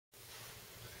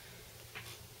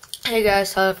Hey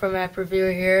guys, Tyler from App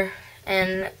Reviewer here,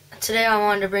 and today I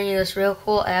wanted to bring you this real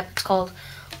cool app. It's called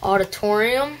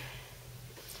Auditorium.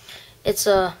 It's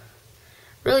a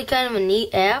really kind of a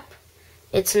neat app.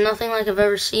 It's nothing like I've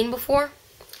ever seen before,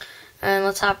 and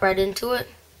let's hop right into it.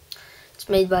 It's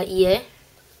made by EA,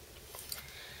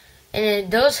 and it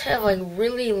does have like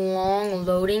really long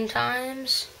loading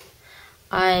times.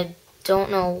 I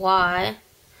don't know why,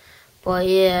 but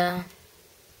yeah,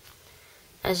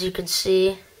 as you can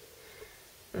see,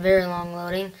 very long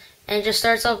loading, and it just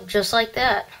starts up just like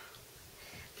that.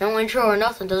 No intro or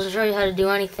nothing, doesn't show you how to do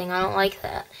anything. I don't like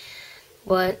that.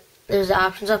 But there's the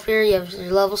options up here. You have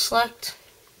your level select,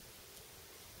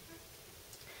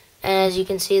 and as you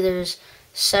can see, there's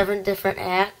 5 different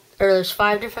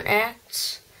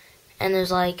acts, and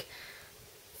there's like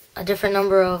a different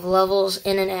number of levels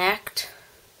in an act.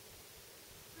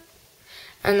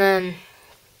 And then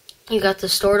you got the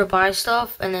store to buy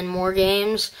stuff, and then more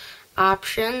games,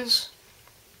 options,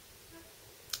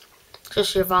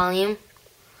 just your volume,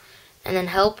 and then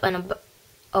help and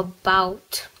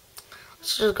about.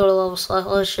 Let's just go to level select.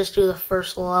 Let's just do the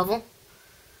first level.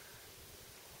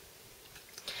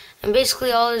 And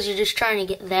basically all it is, you're just trying to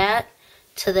get that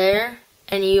to there,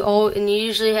 and you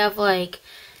usually have like,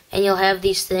 and you'll have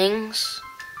these things.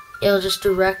 It'll just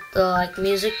direct the like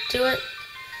music to it,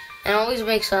 and it always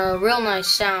makes a real nice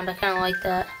sound. I kind of like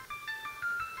that.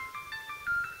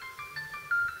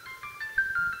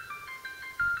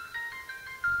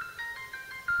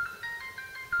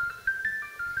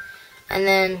 And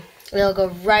then it'll go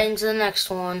right into the next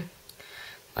one.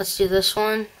 Let's do this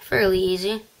one. Fairly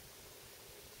easy.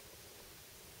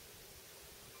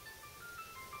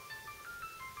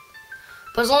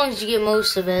 But as long as you get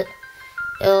most of it,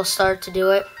 it'll start to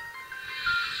do it.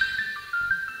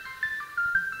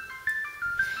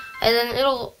 And then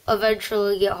it'll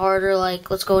eventually get harder.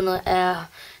 Like, let's go into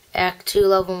Act 2,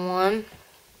 Level 1.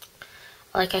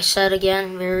 Like I said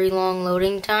again, very long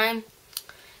loading time.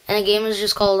 And the game is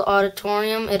just called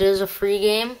Auditorium. It is a free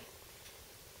game.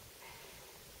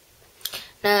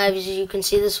 Now, as you can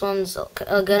see, this one's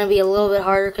going to be a little bit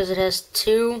harder because it has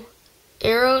 2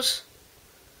 arrows.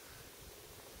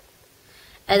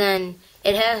 And then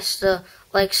it has to,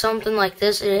 like something like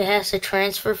this, it has to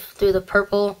transfer through the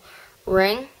purple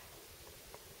ring.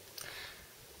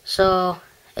 So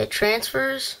it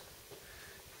transfers,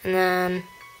 and then,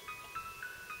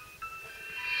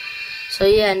 so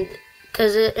yeah,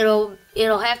 because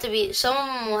it'll have to be, some of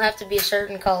them will have to be a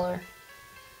certain color.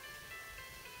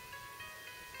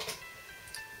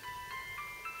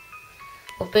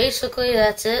 Well, basically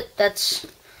that's it. That's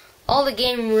all the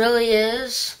game really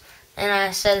is. And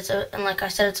like I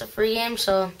said, it's a free game,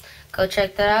 so go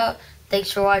check that out.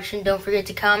 Thanks for watching. Don't forget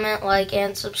to comment, like,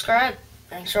 and subscribe.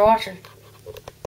 Thanks for watching.